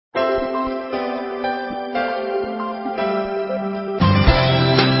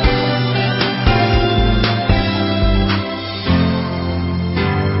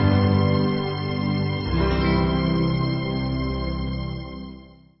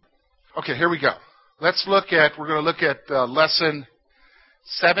Okay, here we go. We're going to look at lesson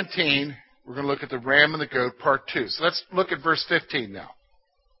 17. We're going to look at the ram and the goat, part 2. So let's look at verse 15 now.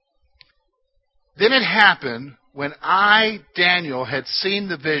 Then it happened, when I, Daniel, had seen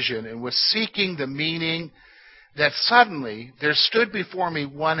the vision and was seeking the meaning, that suddenly there stood before me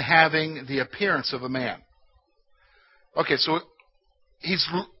one having the appearance of a man. Okay, so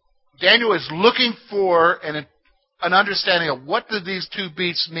Daniel is looking for an understanding of what do these two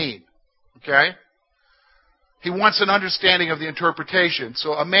beasts mean. Okay? He wants an understanding of the interpretation.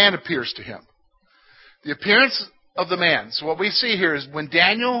 So a man appears to him. The appearance of the man. So what we see here is when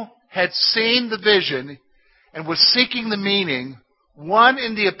Daniel had seen the vision and was seeking the meaning, one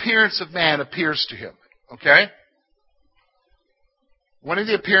in the appearance of man appears to him. Okay? One in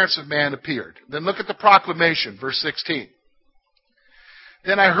the appearance of man appeared. Then look at the proclamation, verse 16.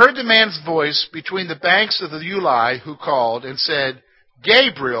 Then I heard the man's voice between the banks of the Ulai, who called and said,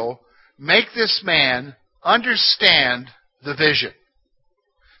 Gabriel, make this man understand the vision.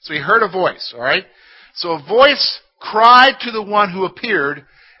 So he heard a voice, all right? So a voice cried to the one who appeared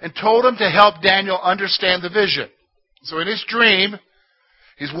and told him to help Daniel understand the vision. So in his dream,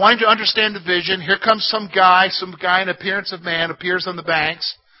 he's wanting to understand the vision. Here comes some guy in appearance of man, appears on the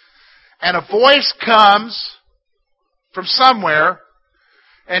banks. And a voice comes from somewhere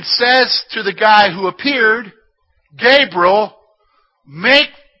and says to the guy who appeared, Gabriel, make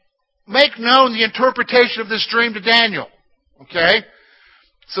known the interpretation of this dream to Daniel. Okay?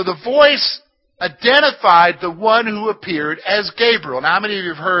 So the voice identified the one who appeared as Gabriel. Now, how many of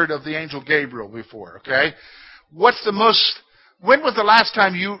you have heard of the angel Gabriel before? Okay? When was the last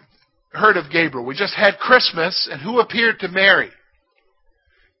time you heard of Gabriel? We just had Christmas, and who appeared to Mary?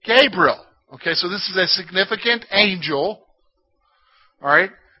 Gabriel. Okay, so this is a significant angel. All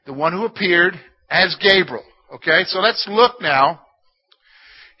right? The one who appeared as Gabriel. Okay, so let's look now.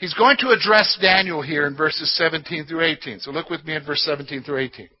 He's going to address Daniel here in verses 17 through 18. So look with me at verse 17 through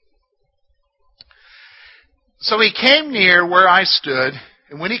 18. So he came near where I stood,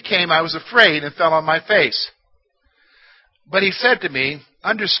 and when he came, I was afraid and fell on my face. But he said to me,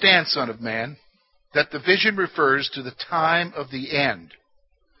 Understand, son of man, that the vision refers to the time of the end.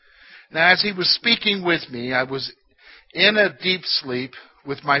 Now as he was speaking with me, I was in a deep sleep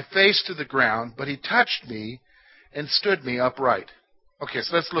with my face to the ground, but he touched me and stood me upright. Okay,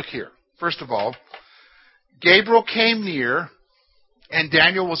 so let's look here. First of all, Gabriel came near, and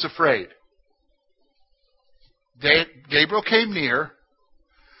Daniel was afraid. Gabriel came near,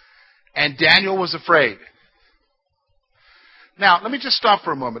 and Daniel was afraid. Now, let me just stop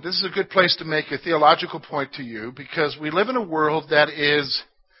for a moment. This is a good place to make a theological point to you, because we live in a world that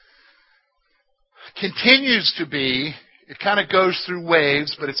continues to be, it kind of goes through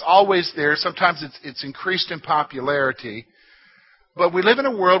waves, but it's always there. Sometimes it's increased in popularity. But we live in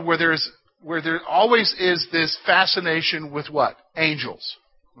a world where there always is this fascination with what? Angels.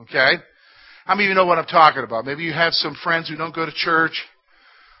 Okay? How many of you know what I'm talking about? Maybe you have some friends who don't go to church,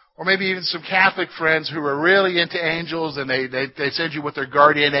 or maybe even some Catholic friends who are really into angels, and they send you what their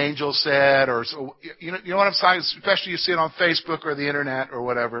guardian angel said, or so, you know what I'm saying? Especially you see it on Facebook or the internet or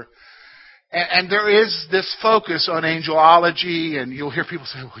whatever. And there is this focus on angelology, and you'll hear people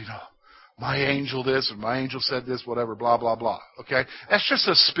say, well, my angel this, and my angel said this, whatever, blah, blah, blah. Okay? That's just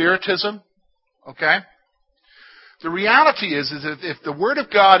a spiritism. Okay? The reality is that if the Word of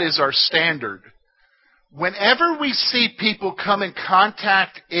God is our standard, whenever we see people come in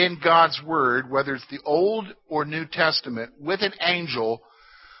contact in God's Word, whether it's the Old or New Testament, with an angel,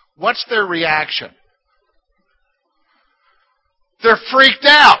 what's their reaction? They're freaked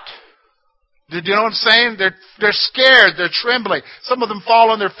out. Did you know what I'm saying? They're scared. They're trembling. Some of them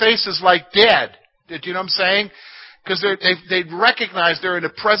fall on their faces like dead. Did you know what I'm saying? Because they recognize they're in the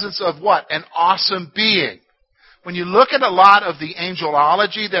presence of what? An awesome being. When you look at a lot of the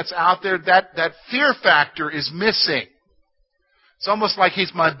angelology that's out there, that fear factor is missing. It's almost like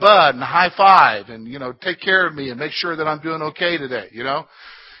he's my bud and high five and, take care of me and make sure that I'm doing okay today,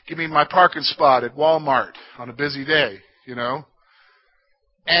 Give me my parking spot at Walmart on a busy day,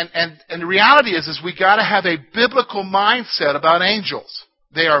 And the reality is we got to have a biblical mindset about angels.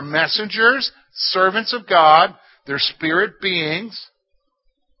 They are messengers, servants of God. They're spirit beings.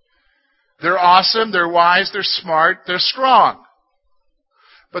 They're awesome. They're wise. They're smart. They're strong.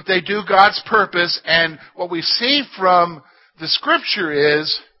 But they do God's purpose. And what we see from the Scripture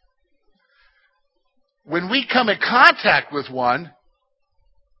is when we come in contact with one,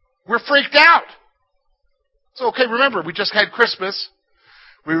 we're freaked out. So, okay, remember, we just had Christmas.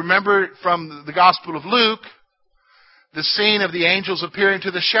 We remember from the Gospel of Luke, the scene of the angels appearing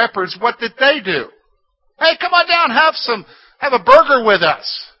to the shepherds. What did they do? Hey, come on down, have a burger with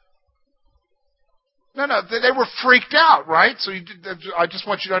us. No, they were freaked out, right? So I just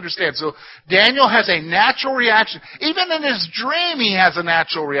want you to understand. So Daniel has a natural reaction. Even in his dream, he has a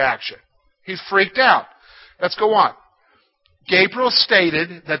natural reaction. He's freaked out. Let's go on. Gabriel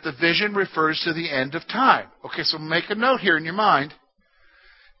stated that the vision refers to the end of time. Okay, so make a note here in your mind.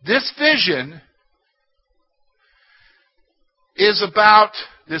 This vision is about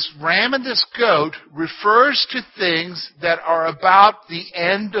this ram and this goat refers to things that are about the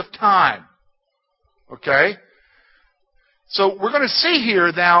end of time. Okay? So we're going to see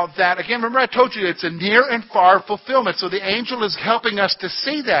here now that, again, remember I told you it's a near and far fulfillment. So the angel is helping us to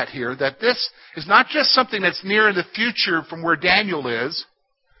see that here, that this is not just something that's near in the future from where Daniel is,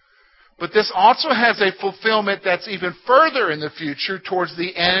 but this also has a fulfillment that's even further in the future towards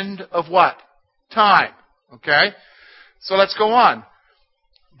the end of what? Time. Okay? So let's go on.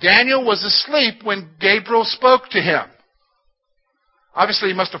 Daniel was asleep when Gabriel spoke to him. Obviously,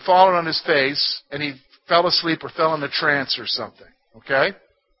 he must have fallen on his face, and he fell asleep or fell in a trance or something. Okay?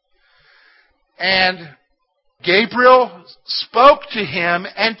 And Gabriel spoke to him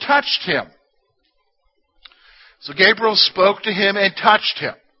and touched him. So Gabriel spoke to him and touched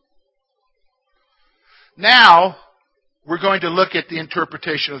him. Now, we're going to look at the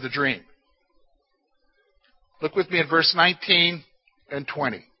interpretation of the dream. Look with me at verse 19 and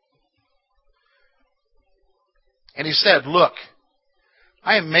 20. And he said, "Look,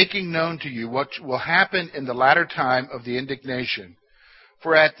 I am making known to you what will happen in the latter time of the indignation.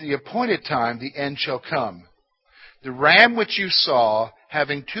 For at the appointed time the end shall come. The ram which you saw,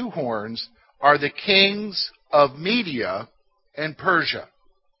 having 2 horns, are the kings of Media and Persia."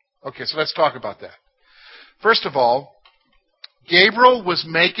 Okay, so let's talk about that. First of all, Gabriel was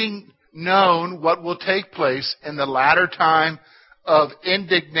making known what will take place in the latter time of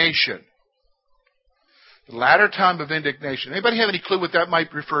indignation. The latter time of indignation. Anybody have any clue what that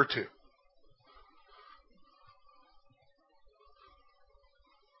might refer to?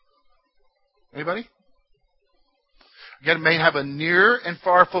 Anybody? Again, it may have a near and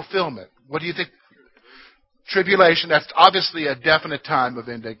far fulfillment. What do you think? Tribulation, that's obviously a definite time of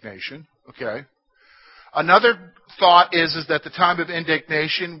indignation. Okay. Another thought is that the time of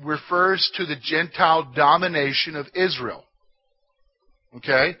indignation refers to the Gentile domination of Israel.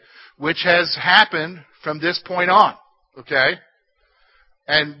 Okay? Which has happened from this point on. Okay?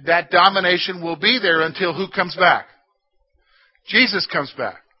 And that domination will be there until who comes back? Jesus comes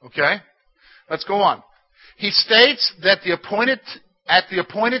back. Okay? Let's go on. He states that at the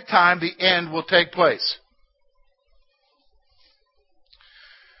appointed time the end will take place.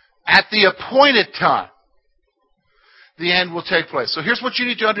 At the appointed time, the end will take place. So here's what you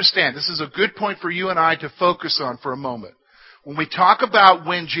need to understand. This is a good point for you and I to focus on for a moment. When we talk about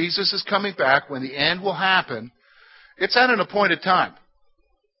when Jesus is coming back, when the end will happen, it's at an appointed time.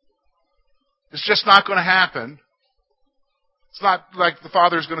 It's just not going to happen. It's not like the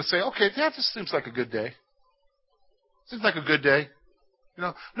Father is going to say, okay, yeah, this seems like a good day. Seems like a good day.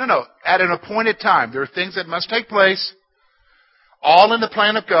 No. At an appointed time. There are things that must take place, all in the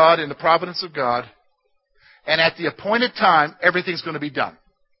plan of God, in the providence of God. And at the appointed time, everything's going to be done.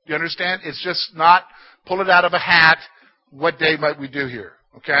 Do you understand? It's just not pull it out of a hat. What day might we do here?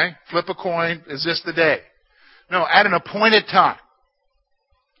 Okay? Flip a coin. Is this the day? No, at an appointed time.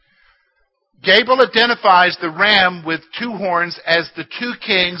 Gabriel identifies the ram with 2 horns as the 2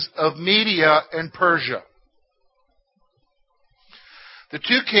 kings of Media and Persia. The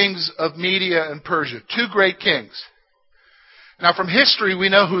 2 kings of Media and Persia. 2 great kings. Now from history, we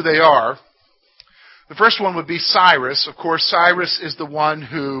know who they are. The first one would be Cyrus. Of course, Cyrus is the one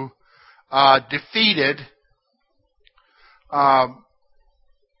who defeated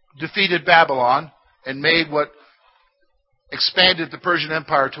Babylon and made what expanded the Persian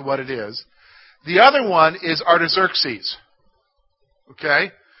Empire to what it is. The other one is Artaxerxes.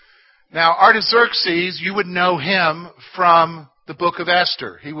 Okay? Now, Artaxerxes, you would know him from the book of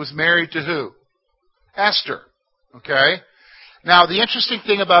Esther. He was married to who? Esther. Okay? Now, the interesting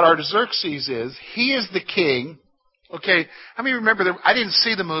thing about Artaxerxes is he is the king. Okay, how many remember I didn't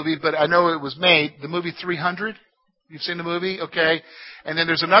see the movie, but I know it was made. The movie 300? You've seen the movie? Okay. And then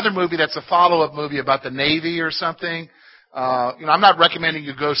there's another movie that's a follow-up movie about the Navy or something. I'm not recommending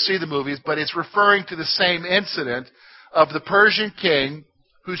you go see the movies, but it's referring to the same incident of the Persian king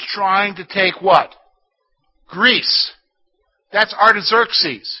who's trying to take what? Greece. That's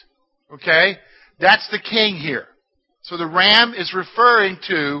Artaxerxes. Okay? That's the king here. So the ram is referring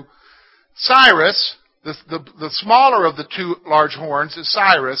to Cyrus. The smaller of the 2 large horns is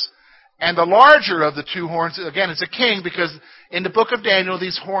Cyrus. And the larger of the 2 horns, again, is a king, because in the book of Daniel,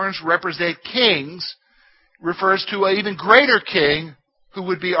 these horns represent kings, refers to an even greater king who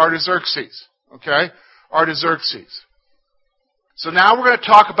would be Artaxerxes. Okay? Artaxerxes. So now we're going to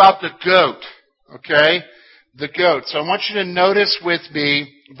talk about the goat. Okay? The goat. So I want you to notice with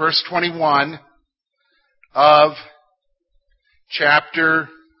me verse 21 of chapter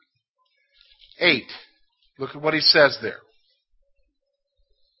 8. Look at what he says there.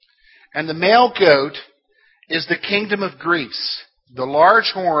 And the male goat is the kingdom of Greece. The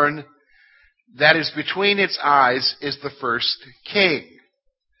large horn that is between its eyes is the first king.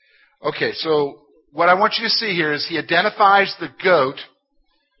 Okay, so what I want you to see here is he identifies the goat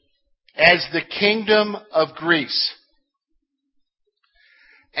as the kingdom of Greece.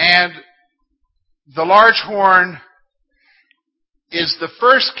 And the large horn is the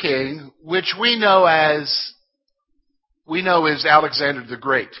first king, which we know is Alexander the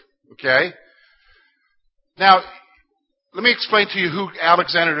Great. Okay? Now, let me explain to you who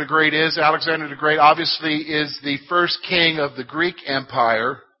Alexander the Great is. Alexander the Great obviously is the first king of the Greek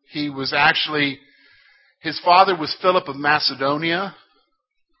Empire. He was actually, his father was Philip of Macedonia.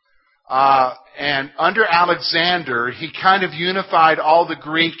 And under Alexander, he kind of unified all the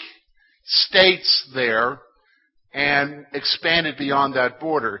Greek states there and expanded beyond that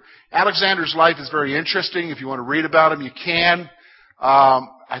border. Alexander's life is very interesting. If you want to read about him, you can.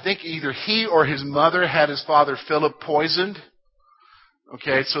 I think either he or his mother had his father Philip poisoned,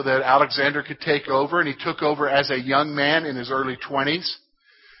 okay, so that Alexander could take over, and he took over as a young man in his early 20s.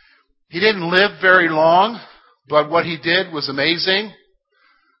 He didn't live very long, but what he did was amazing.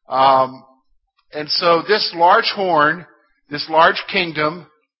 And so this large horn, this large kingdom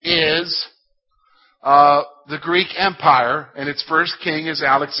is the Greek Empire, and its first king is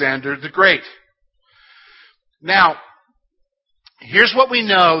Alexander the Great. Now, here's what we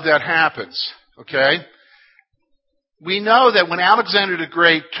know that happens, okay? We know that when Alexander the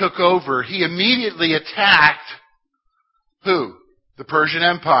Great took over, he immediately attacked who? The Persian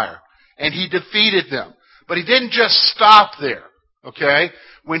Empire. And he defeated them. But he didn't just stop there, okay?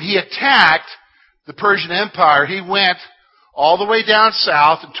 When he attacked the Persian Empire, he went all the way down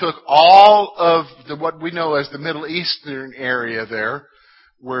south and took all of what we know as the Middle Eastern area there,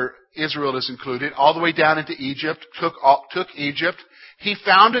 where Israel is included, all the way down into Egypt, took Egypt. He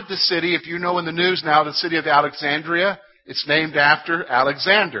founded the city, if you know in the news now, the city of Alexandria. It's named after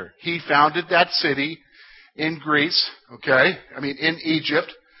Alexander. He founded that city in Greece, in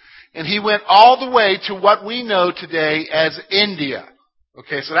Egypt. And he went all the way to what we know today as India.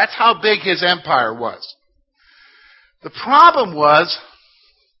 Okay, so that's how big his empire was. The problem was,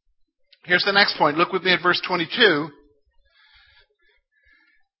 here's the next point. Look with me at verse 22.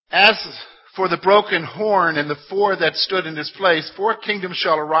 As for the broken horn and the four that stood in his place, 4 kingdoms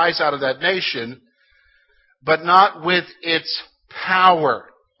shall arise out of that nation, but not with its power.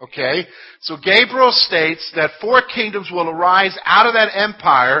 Okay? So Gabriel states that 4 kingdoms will arise out of that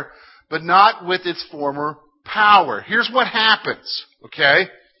empire, but not with its former power. Here's what happens. Okay?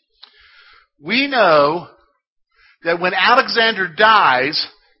 We know that when Alexander dies,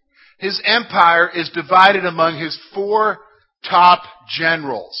 his empire is divided among his 4 top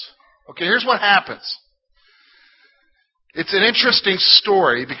generals. Okay, here's what happens. It's an interesting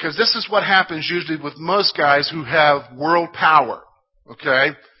story because this is what happens usually with most guys who have world power.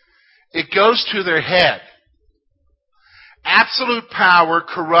 Okay? It goes to their head. Absolute power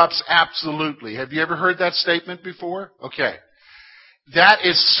corrupts absolutely. Have you ever heard that statement before? Okay. That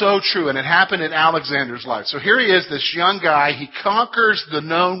is so true, and it happened in Alexander's life. So here he is, this young guy. He conquers the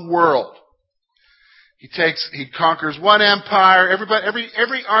known world. He conquers one empire.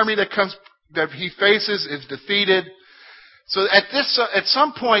 Every army that he faces is defeated. So at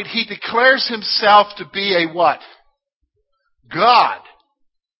some point, he declares himself to be a what? God.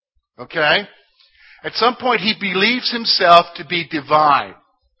 Okay? At some point, he believes himself to be divine.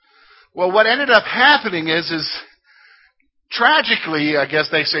 Well, what ended up happening is tragically, I guess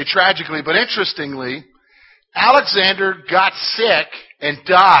they say tragically, but interestingly, Alexander got sick and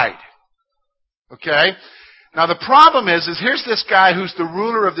died. Okay? Now the problem is here's this guy who's the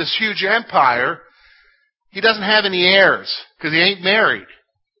ruler of this huge empire. He doesn't have any heirs because he ain't married.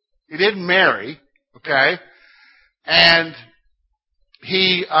 He didn't marry. Okay? And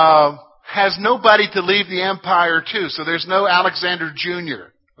he has nobody to leave the empire to, so there's no Alexander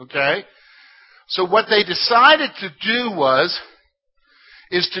Jr. Okay? So what they decided to do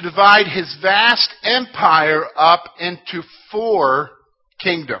is to divide his vast empire up into 4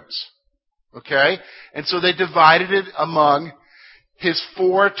 kingdoms. Okay? And so they divided it among his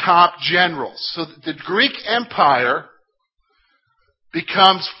 4 top generals. So the Greek Empire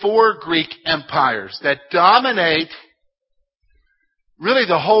becomes 4 Greek empires that dominate really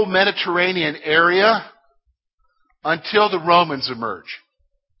the whole Mediterranean area until the Romans emerge.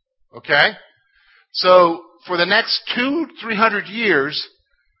 Okay? So for the next 200-300 years,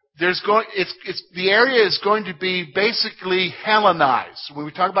 the area is going to be basically Hellenized. When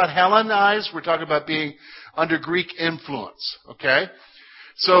we talk about Hellenized, we're talking about being under Greek influence. Okay?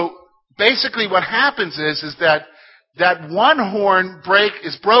 So basically what happens is that one horn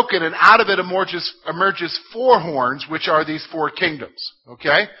is broken, and out of it emerges four horns, which are these four kingdoms.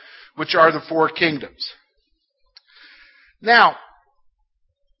 Okay? Which are the four kingdoms. Now,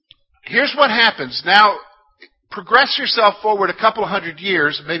 here's what happens. Now, progress yourself forward a couple of 100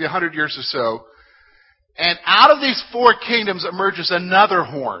 years, maybe 100 years or so, and out of these four kingdoms emerges another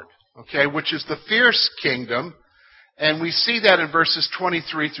horn, okay, which is the fierce kingdom, and we see that in verses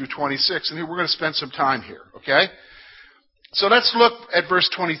 23 through 26, and we're going to spend some time here, okay? So let's look at verse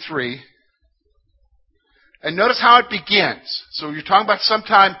 23, and notice how it begins. So you're talking about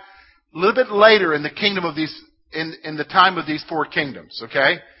sometime a little bit later in the kingdom of these, in the time of these four kingdoms,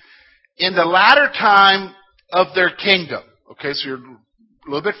 okay? In the latter time of their kingdom, okay, so you're a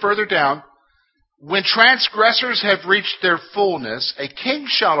little bit further down, when transgressors have reached their fullness, a king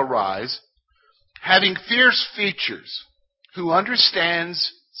shall arise, having fierce features, who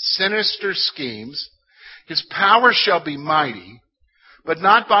understands sinister schemes. His power shall be mighty, but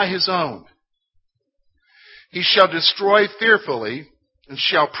not by his own. He shall destroy fearfully, and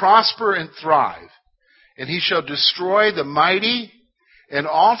shall prosper and thrive. And he shall destroy the mighty and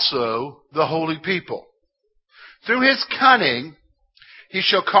also the holy people. Through his cunning, he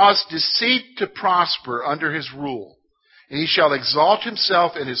shall cause deceit to prosper under his rule. And he shall exalt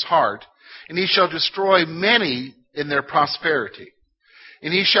himself in his heart, and he shall destroy many in their prosperity.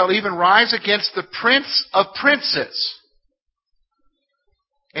 And he shall even rise against the prince of princes.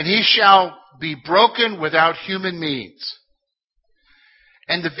 And he shall be broken without human means.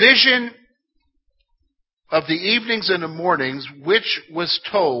 And the vision of the evenings and the mornings, which was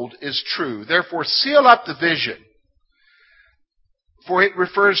told, is true. Therefore, seal up the vision, for it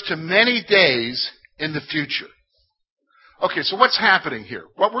refers to many days in the future. Okay, so what's happening here?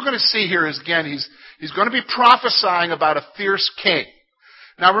 What we're going to see here is, again, he's going to be prophesying about a fierce king.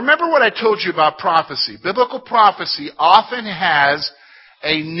 Now, remember what I told you about prophecy. Biblical prophecy often has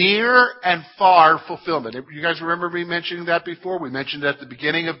a near and far fulfillment. You guys remember me mentioning that before? We mentioned it at the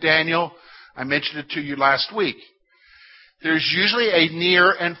beginning of Daniel. I mentioned it to you last week. There's usually a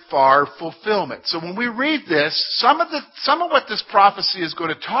near and far fulfillment. So when we read this, some of what this prophecy is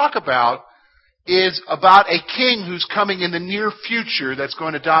going to talk about is about a king who's coming in the near future that's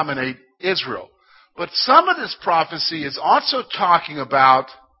going to dominate Israel. But some of this prophecy is also talking about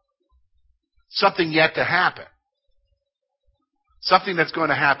something yet to happen. Something that's going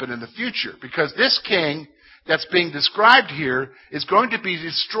to happen in the future. Because this king that's being described here is going to be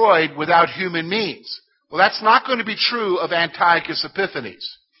destroyed without human means. Well, that's not going to be true of Antiochus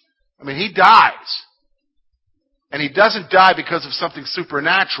Epiphanes. I mean, he dies. And he doesn't die because of something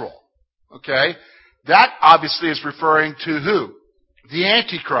supernatural. Okay? That obviously is referring to who? The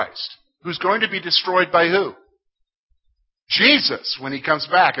Antichrist. Who's going to be destroyed by who? Jesus, when he comes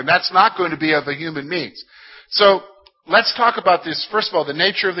back. And that's not going to be of a human means. So, let's talk about this. First of all, the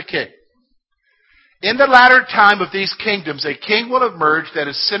nature of the king. In the latter time of these kingdoms, a king will emerge that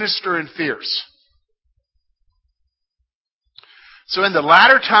is sinister and fierce. So in the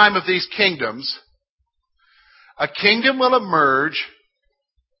latter time of these kingdoms, a kingdom will emerge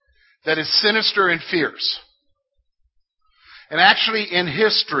that is sinister and fierce. And actually in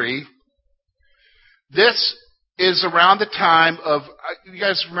history, this is around the time of, you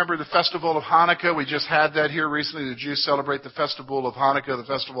guys remember the festival of Hanukkah? We just had that here recently. The Jews celebrate the festival of Hanukkah, the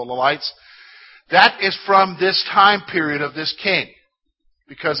festival of the lights. That is from this time period of this king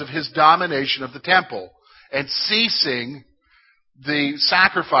because of his domination of the temple and ceasing the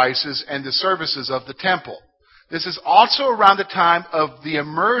sacrifices and the services of the temple. This is also around the time of the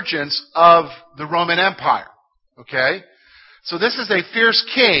emergence of the Roman Empire. Okay? So this is a fierce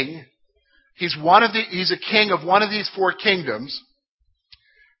king. He's a king of one of these four kingdoms.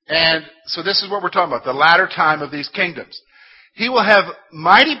 And so this is what we're talking about, the latter time of these kingdoms. He will have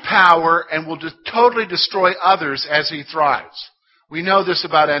mighty power and will totally destroy others as he thrives. We know this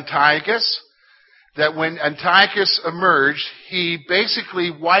about Antiochus, that when Antiochus emerged, he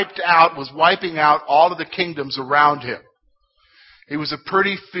basically was wiping out all of the kingdoms around him. He was a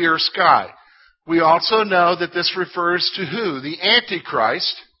pretty fierce guy. We also know that this refers to who? The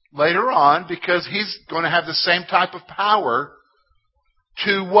Antichrist later on, because he's going to have the same type of power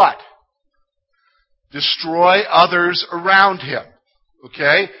to what? Destroy others around him.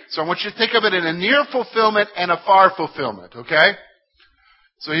 Okay? So I want you to think of it in a near fulfillment and a far fulfillment. Okay?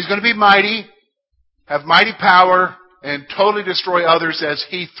 So he's going to be mighty, have mighty power, and totally destroy others as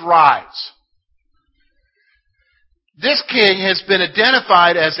he thrives. This king has been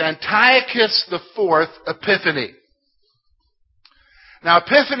identified as Antiochus IV Epiphanes. Now,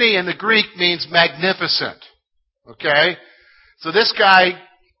 Epiphany in the Greek means magnificent. Okay? So this guy,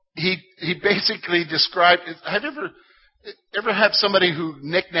 he basically described... Have you ever had somebody who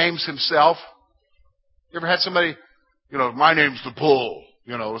nicknames himself? You ever had somebody, my name's the Bull,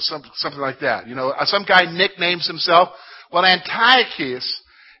 something like that. Some guy nicknames himself. Well, Antiochus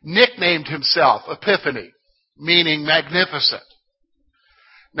nicknamed himself Epiphany, meaning magnificent.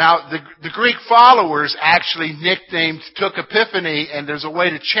 Now, the Greek followers actually took Epiphany, and there's a way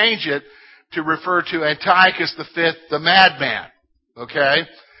to change it to refer to Antiochus V, the madman. Okay?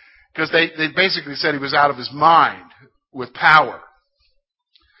 Because they basically said he was out of his mind with power.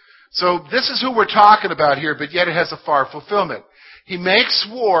 So this is who we're talking about here, but yet it has a far fulfillment. He makes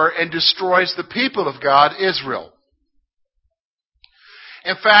war and destroys the people of God, Israel.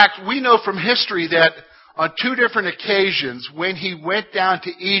 In fact, we know from history that on 2 different occasions, when he went down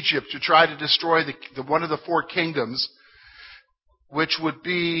to Egypt to try to destroy one of the 4 kingdoms, which would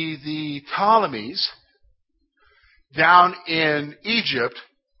be the Ptolemies, down in Egypt,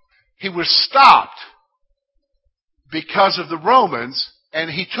 he was stopped because of the Romans, and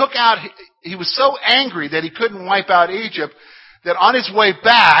he was so angry that he couldn't wipe out Egypt, that on his way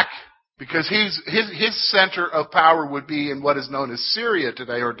back, because his center of power would be in what is known as Syria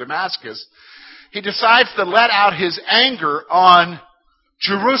today, or Damascus, he decides to let out his anger on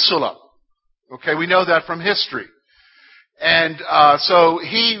Jerusalem. Okay, we know that from history. And so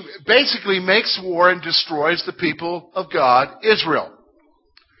he basically makes war and destroys the people of God, Israel.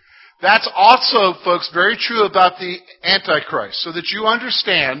 That's also, folks, very true about the Antichrist, so that you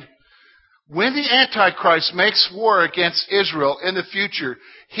understand, when the Antichrist makes war against Israel in the future,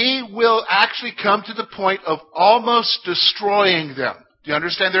 he will actually come to the point of almost destroying them. Do you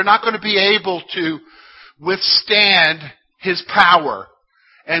understand? They're not going to be able to withstand his power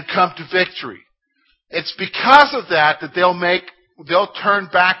and come to victory. It's because of that they'll turn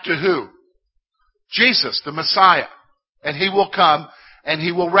back to who? Jesus, the Messiah. And he will come and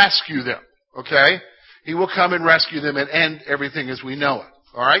he will rescue them. Okay? He will come and rescue them and end everything as we know it.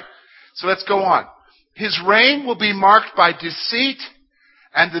 Alright? So let's go on. His reign will be marked by deceit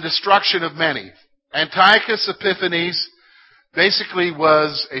and the destruction of many. Antiochus Epiphanes basically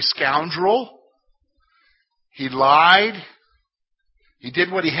was a scoundrel. He lied. He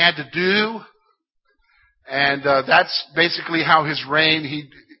did what he had to do. And that's basically how his reign, he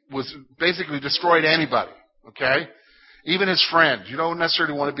was basically destroyed anybody. Okay? Even his friend. You don't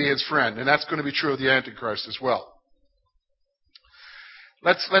necessarily want to be his friend. And that's going to be true of the Antichrist as well.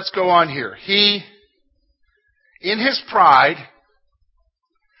 Let's go on here. In his pride,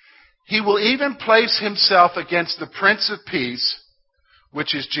 he will even place himself against the Prince of Peace,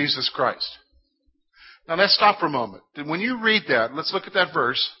 which is Jesus Christ. Now let's stop for a moment. When you read that, let's look at that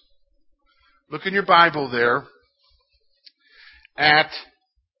verse. Look in your Bible there at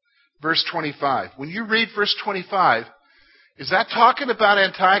verse 25. When you read verse 25, is that talking about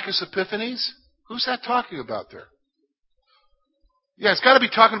Antiochus Epiphanes? Who's that talking about there? Yeah, it's got to be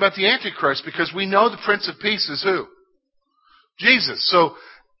talking about the Antichrist, because we know the Prince of Peace is who? Jesus. So,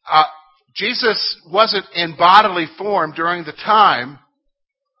 Jesus wasn't in bodily form during the time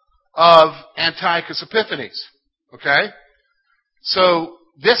of Antiochus Epiphanes. Okay? So,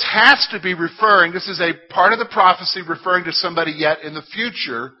 this has to be this is a part of the prophecy referring to somebody yet in the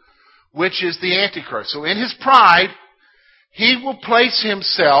future, which is the Antichrist. So in his pride, he will place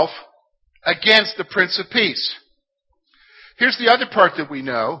himself against the Prince of Peace. Here's the other part that we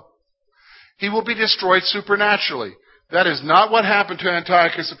know. He will be destroyed supernaturally. That is not what happened to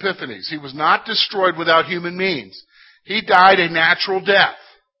Antiochus Epiphanes. He was not destroyed without human means. He died a natural death.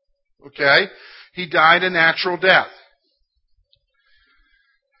 Okay? He died a natural death.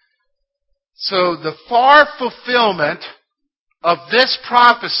 So the far fulfillment of this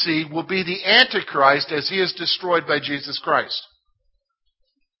prophecy will be the Antichrist as he is destroyed by Jesus Christ.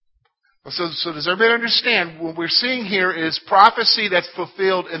 So does everybody understand? What we're seeing here is prophecy that's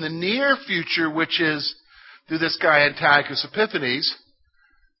fulfilled in the near future, which is through this guy Antiochus Epiphanes.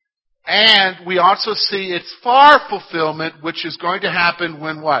 And we also see its far fulfillment, which is going to happen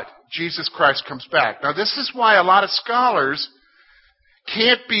when what? Jesus Christ comes back. Now this is why a lot of scholars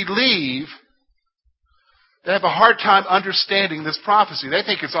can't believe, they have a hard time understanding this prophecy. They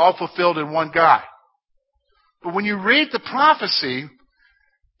think it's all fulfilled in one guy. But when you read the prophecy,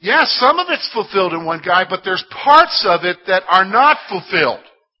 yes, some of it's fulfilled in one guy, but there's parts of it that are not fulfilled.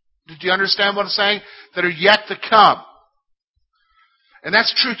 Do you understand what I'm saying? That are yet to come. And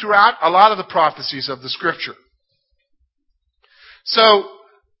that's true throughout a lot of the prophecies of the Scripture. So,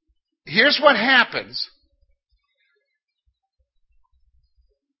 here's what happens.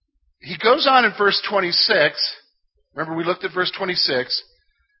 he goes on in verse 26. Remember, we looked at verse 26.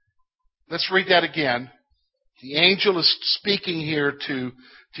 Let's read that again. The angel is speaking here to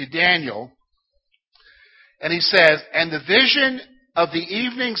Daniel. And he says, "And the vision of the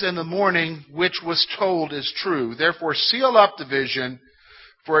evenings and the morning which was told is true. Therefore seal up the vision,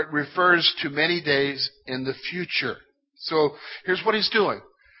 for it refers to many days in the future." So here's what he's doing.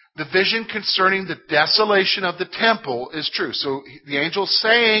 The vision concerning the desolation of the temple is true. So the angel's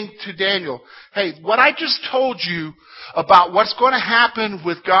saying to Daniel, hey, what I just told you about what's going to happen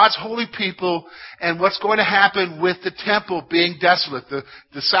with God's holy people and what's going to happen with the temple being desolate,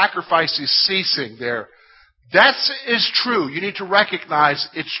 the sacrifices ceasing there, that is true. You need to recognize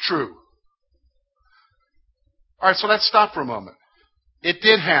it's true. All right, so let's stop for a moment. It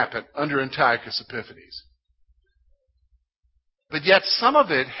did happen under Antiochus Epiphanes. But yet some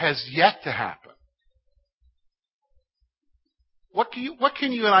of it has yet to happen. What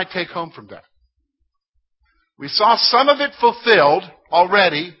can you and I take home from that? We saw some of it fulfilled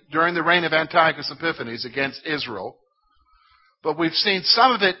already during the reign of Antiochus Epiphanes against Israel. But we've seen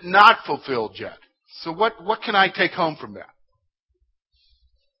some of it not fulfilled yet. So what can I take home from that?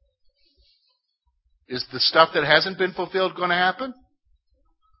 Is the stuff that hasn't been fulfilled going to happen?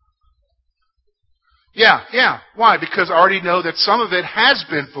 Yeah. Why? Because I already know that some of it has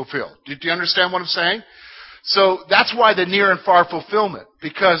been fulfilled. Do you understand what I'm saying? So that's why the near and far fulfillment.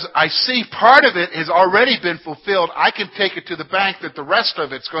 Because I see part of it has already been fulfilled. I can take it to the bank that the rest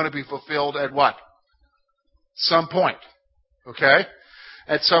of it's going to be fulfilled at what? Some point. Okay?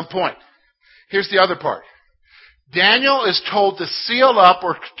 At some point. Here's the other part. Daniel is told to seal up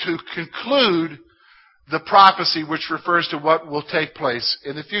or to conclude the prophecy which refers to what will take place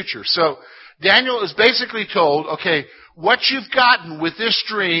in the future. So Daniel is basically told, okay, what you've gotten with this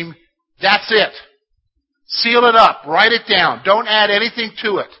dream, that's it. Seal it up. Write it down. Don't add anything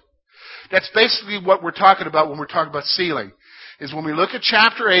to it. That's basically what we're talking about when we're talking about sealing. Is when we look at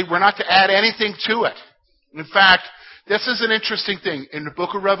chapter 8, we're not to add anything to it. In fact, this is an interesting thing. In the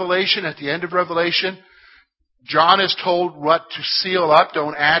book of Revelation, at the end of Revelation, John is told what to seal up.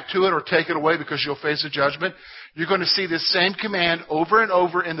 Don't add to it or take it away because you'll face a judgment. You're going to see this same command over and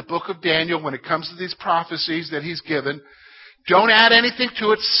over in the book of Daniel when it comes to these prophecies that he's given. Don't add anything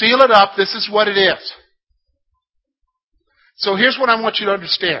to it. Seal it up. This is what it is. So here's what I want you to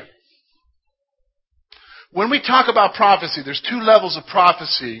understand. When we talk about prophecy, there's two levels of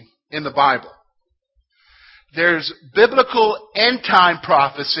prophecy in the Bible. There's biblical end-time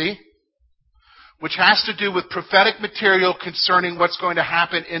prophecy, which has to do with prophetic material concerning what's going to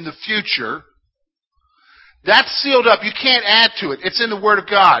happen in the future. That's sealed up. You can't add to it. It's in the Word of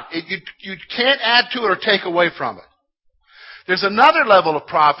God. You can't add to it or take away from it. There's another level of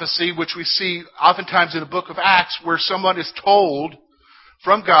prophecy, which we see oftentimes in the book of Acts, where someone is told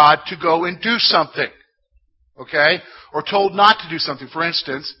from God to go and do something. Okay? Or told not to do something. For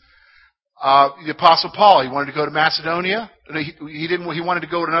instance, the Apostle Paul, he wanted to go to Macedonia. He wanted to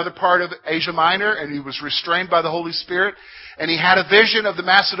go to another part of Asia Minor, and he was restrained by the Holy Spirit. And he had a vision of the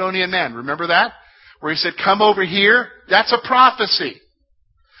Macedonian men. Remember that? Where he said, come over here. That's a prophecy.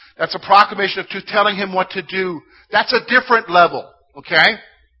 That's a proclamation of truth telling him what to do. That's a different level. Okay?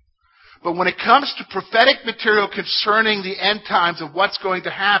 But when it comes to prophetic material concerning the end times of what's going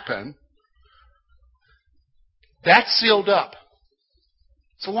to happen, that's sealed up.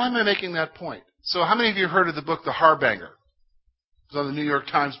 So why am I making that point? So how many of you have heard of the book The Harbinger? It was on the New York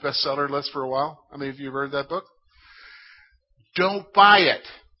Times bestseller list for a while. How many of you have heard that book? Don't buy it.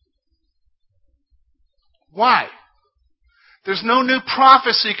 Why? There's no new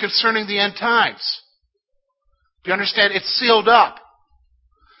prophecy concerning the end times. Do you understand? It's sealed up.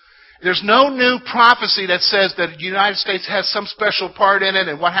 There's no new prophecy that says that the United States has some special part in it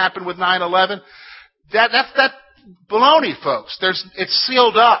and what happened with 9/11. That's baloney, folks. It's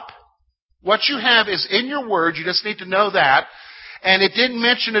sealed up. What you have is in your word. You just need to know that. And it didn't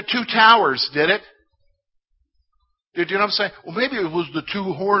mention the two towers, did it? Did you know what I'm saying? Well, maybe it was the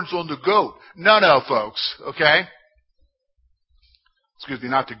two horns on the goat. No, folks. Okay? Excuse me,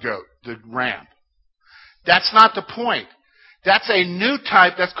 not the goat. The ram. That's not the point. That's a new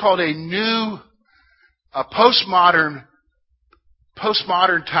type. That's called a postmodern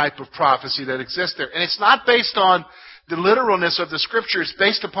type of prophecy that exists there. And it's not based on the literalness of the Scripture. It's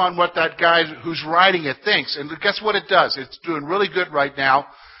based upon what that guy who's writing it thinks. And guess what it does? It's doing really good right now,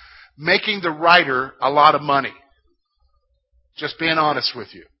 making the writer a lot of money. Just being honest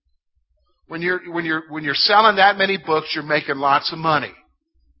with you. When you're selling that many books, you're making lots of money.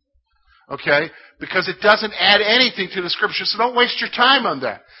 Okay? Because it doesn't add anything to the Scripture, so don't waste your time on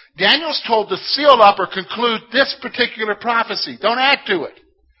that. Daniel's told to seal up or conclude this particular prophecy. Don't add to it.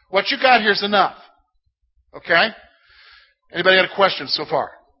 What you got here is enough. Okay? Anybody got a question so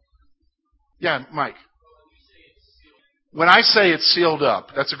far? Yeah, Mike. When I say it's sealed up,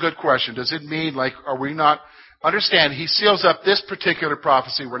 that's a good question. Does it mean, like, are we not... Understand, he seals up this particular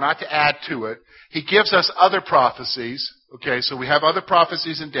prophecy. We're not to add to it. He gives us other prophecies. Okay, so we have other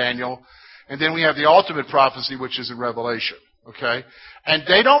prophecies in Daniel, and then we have the ultimate prophecy, which is in Revelation. Okay? And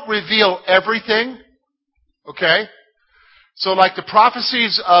they don't reveal everything. Okay? So like the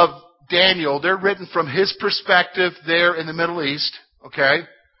prophecies of Daniel, they're written from his perspective there in the Middle East. Okay?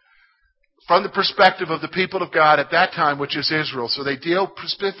 From the perspective of the people of God at that time, which is Israel. So they deal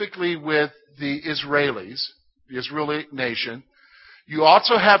specifically with the Israelis, the Israeli nation. You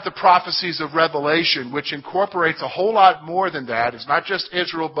also have the prophecies of Revelation, which incorporates a whole lot more than that. It's not just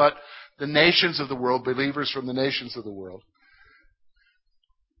Israel, but the nations of the world, believers from the nations of the world.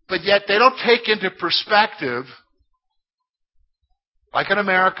 But yet they don't take into perspective, like in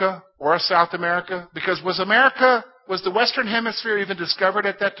America or South America, because was the Western Hemisphere even discovered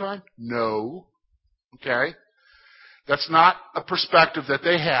at that time? No. Okay? That's not a perspective that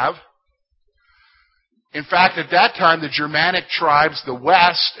they have. In fact, at that time, the Germanic tribes, the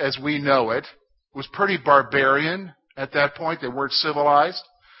West, as we know it, was pretty barbarian at that point. They weren't civilized.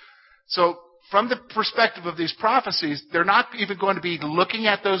 So, from the perspective of these prophecies, they're not even going to be looking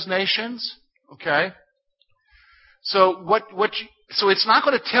at those nations. Okay? So, so it's not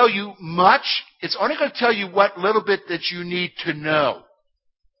going to tell you much. It's only going to tell you what little bit that you need to know.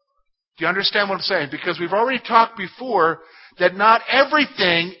 Do you understand what I'm saying? Because we've already talked before that not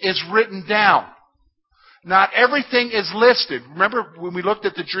everything is written down. Not everything is listed. Remember when we looked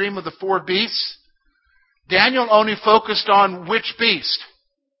at the dream of the 4 beasts? Daniel only focused on which beast?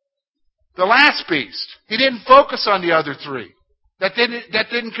 The last beast. He didn't focus on the other 3. That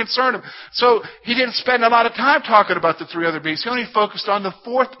didn't concern him. So he didn't spend a lot of time talking about the 3 other beasts. He only focused on the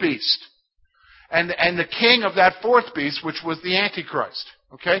 4th beast. And the king of that 4th beast, which was the Antichrist.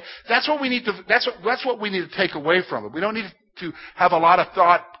 Okay? That's what we need to take away from it. We don't need to have a lot of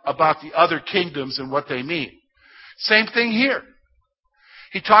thought about the other kingdoms and what they mean. Same thing here.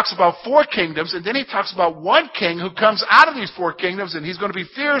 He talks about 4 kingdoms, and then he talks about one king who comes out of these 4 kingdoms, and he's going to be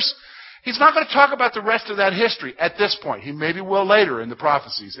fierce. He's not going to talk about the rest of that history at this point. He maybe will later in the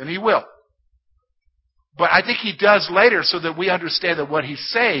prophecies, and he will. But I think he does later so that we understand that what he's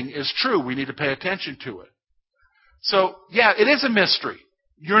saying is true. We need to pay attention to it. So, yeah, it is a mystery.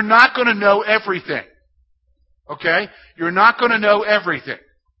 You're not going to know everything. Okay? You're not going to know everything.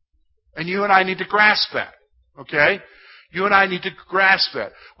 And you and I need to grasp that. Okay? You and I need to grasp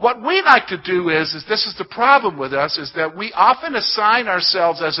that. What we like to do is this is the problem with us, is that we often assign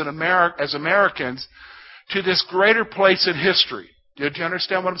ourselves as Americans to this greater place in history. Did you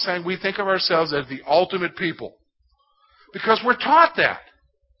understand what I'm saying? We think of ourselves as the ultimate people. Because we're taught that.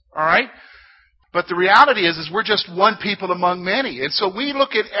 All right? But the reality is we're just one people among many. And so we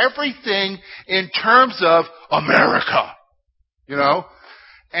look at everything in terms of America. You know?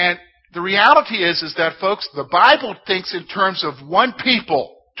 And the reality is that, folks, the Bible thinks in terms of one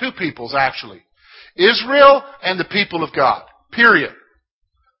people, 2 peoples actually. Israel and the people of God. Period.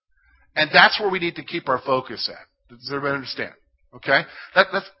 And that's where we need to keep our focus at. Does everybody understand? Okay?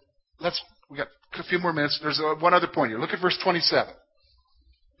 We got a few more minutes. There's one other point here. Look at verse 27.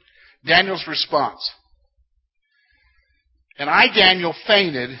 Daniel's response. And I, Daniel,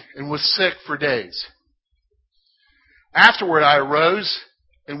 fainted and was sick for days. Afterward I arose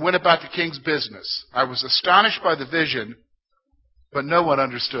and went about the king's business. I was astonished by the vision, but no one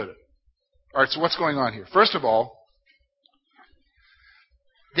understood it. All right, so what's going on here? First of all,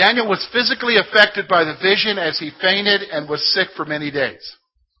 Daniel was physically affected by the vision as he fainted and was sick for many days.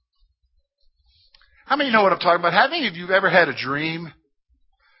 How many know what I'm talking about? How many of you have ever had a dream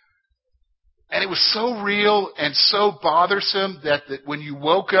and it was so real and so bothersome that when you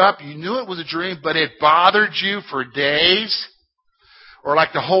woke up, you knew it was a dream, but it bothered you for days? Or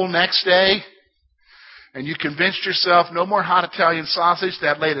like the whole next day? And you convinced yourself no more hot Italian sausage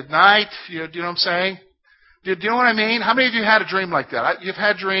that late at night? Do you know what I'm saying? Do you know what I mean? How many of you had a dream like that? You've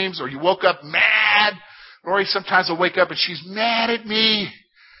had dreams, or you woke up mad. Lori sometimes will wake up and she's mad at me.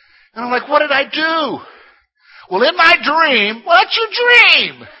 And I'm like, what did I do? Well, in my dream, what's your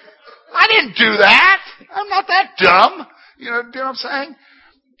dream? I didn't do that. I'm not that dumb. You know what I'm saying?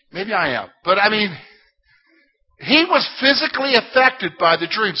 Maybe I am. But I mean, he was physically affected by the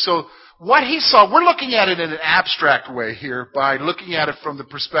dream. So what he saw, we're looking at it in an abstract way here by looking at it from the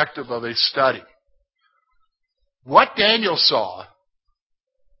perspective of a study. What Daniel saw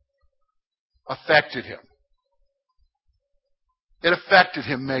affected him. It affected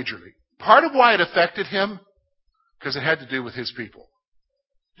him majorly. Part of why it affected him, because it had to do with his people.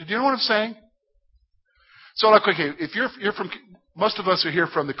 Do you know what I'm saying? So, like, okay, if you're from, most of us are here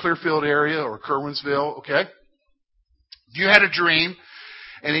from the Clearfield area or Kerwinsville, okay? You had a dream,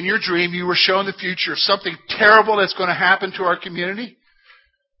 and in your dream you were shown the future of something terrible that's going to happen to our community.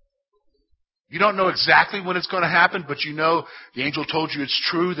 You don't know exactly when it's going to happen, but you know the angel told you it's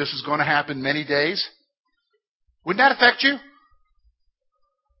true, this is going to happen many days. Wouldn't that affect you?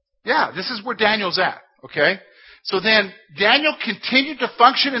 Yeah, this is where Daniel's at, okay? So then Daniel continued to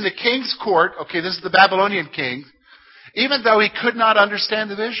function in the king's court. Okay, this is the Babylonian king, even though he could not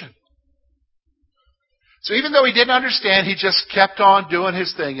understand the vision. So even though he didn't understand, he just kept on doing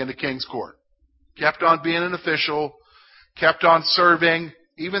his thing in the king's court. Kept on being an official, kept on serving,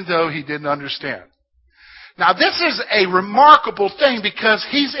 even though he didn't understand. Now this is a remarkable thing because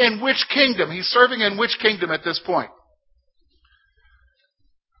he's in which kingdom? He's serving in which kingdom at this point?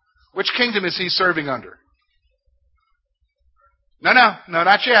 Which kingdom is he serving under? No,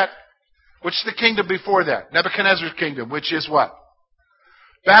 not yet. Which is the kingdom before that? Nebuchadnezzar's kingdom, which is what?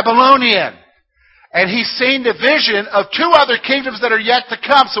 Babylonian. And he's seen the vision of two other kingdoms that are yet to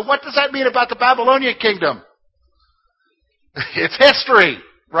come. So what does that mean about the Babylonian kingdom? It's history,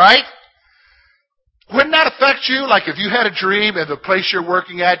 right? Wouldn't that affect you? Like if you had a dream and the place you're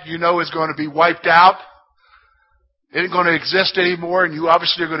working at, you know, is going to be wiped out. It ain't going to exist anymore, and you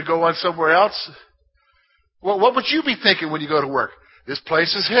obviously are going to go on somewhere else. Well, what would you be thinking when you go to work? This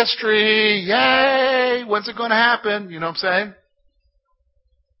place is history. Yay! When's it going to happen? You know what I'm saying?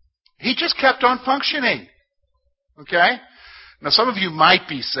 He just kept on functioning. Okay? Now, some of you might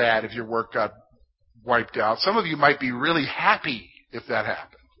be sad if your work got wiped out. Some of you might be really happy if that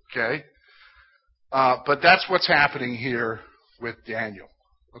happened. Okay? But that's what's happening here with Daniel.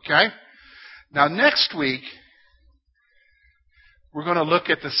 Okay? Now, next week, we're going to look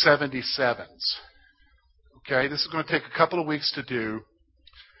at the 77s. Okay? This is going to take a couple of weeks to do.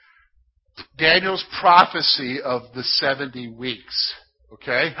 Daniel's prophecy of the 70 weeks.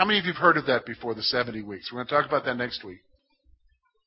 Okay? How many of you have heard of that before, the 70 weeks? We're going to talk about that next week.